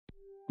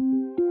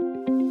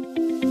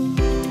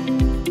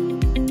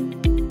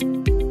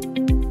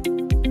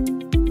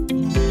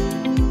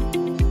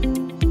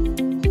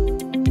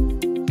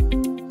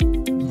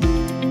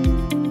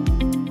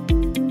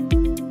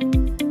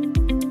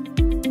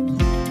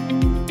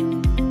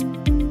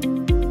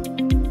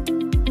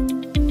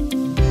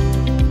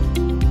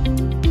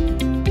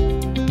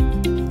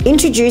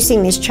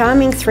Introducing this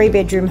charming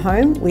 3-bedroom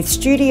home with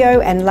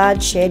studio and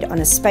large shed on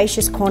a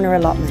spacious corner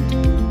allotment.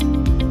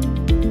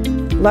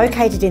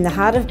 Located in the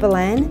heart of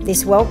Ballan,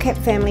 this well-kept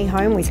family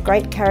home with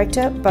great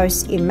character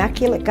boasts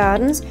immaculate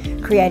gardens,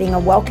 creating a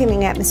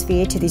welcoming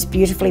atmosphere to this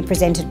beautifully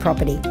presented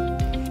property.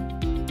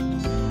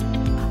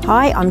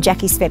 Hi, I'm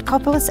Jackie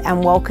Svetkopoulos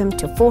and welcome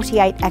to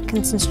 48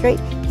 Atkinson Street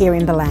here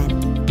in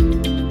Ballan.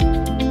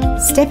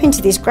 Step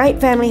into this great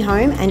family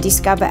home and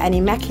discover an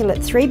immaculate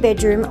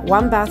 3-bedroom,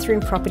 1-bathroom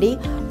property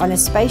on a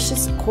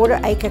spacious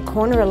quarter-acre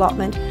corner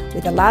allotment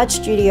with a large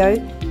studio,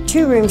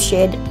 2-room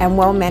shed and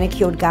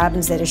well-manicured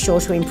gardens that are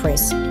sure to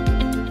impress.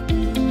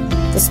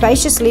 The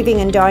spacious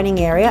living and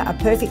dining area are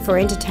perfect for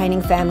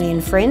entertaining family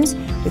and friends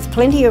with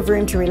plenty of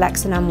room to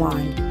relax and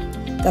unwind.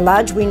 The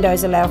large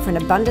windows allow for an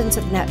abundance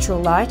of natural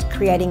light,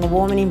 creating a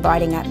warm and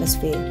inviting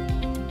atmosphere.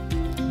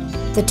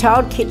 The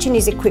tiled kitchen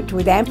is equipped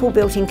with ample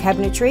built-in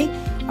cabinetry,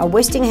 a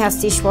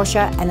Westinghouse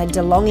dishwasher and a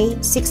DeLonghi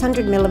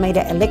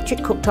 600mm electric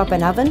cooktop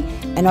and oven,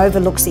 and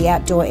overlooks the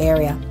outdoor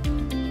area.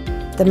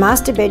 The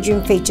master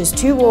bedroom features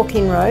 2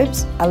 walk-in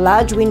robes, a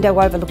large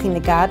window overlooking the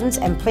gardens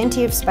and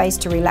plenty of space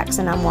to relax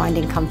and unwind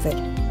in comfort.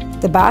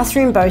 The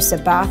bathroom boasts a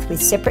bath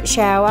with separate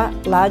shower,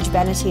 large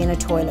vanity and a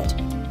toilet.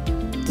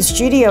 The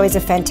studio is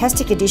a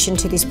fantastic addition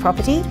to this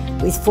property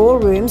with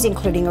 4 rooms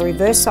including a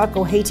reverse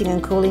cycle heating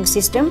and cooling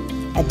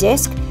system, a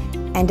desk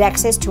and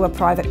access to a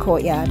private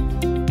courtyard.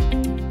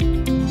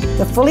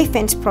 The fully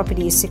fenced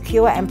property is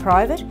secure and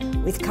private,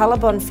 with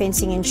ColourBond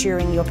fencing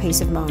ensuring your peace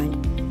of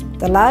mind.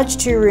 The large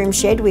 2-room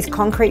shed with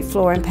concrete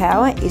floor and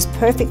power is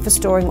perfect for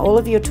storing all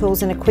of your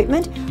tools and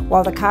equipment,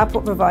 while the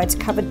carport provides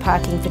covered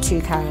parking for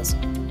 2 cars.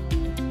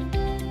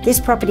 This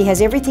property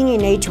has everything you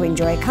need to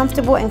enjoy a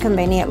comfortable and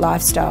convenient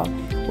lifestyle,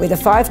 with a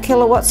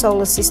 5-kilowatt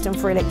solar system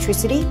for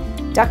electricity,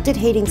 ducted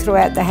heating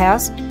throughout the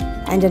house,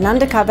 and an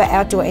undercover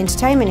outdoor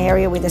entertainment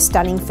area with a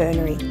stunning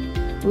fernery.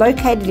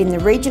 Located in the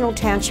regional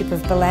township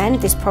of Ballan,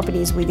 this property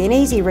is within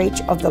easy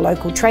reach of the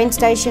local train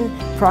station,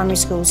 primary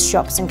schools,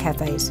 shops and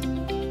cafes.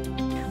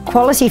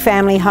 Quality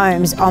family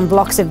homes on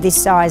blocks of this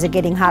size are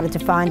getting harder to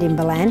find in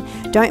Ballan.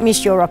 Don't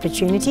miss your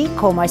opportunity.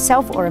 Call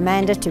myself or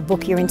Amanda to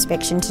book your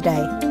inspection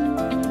today.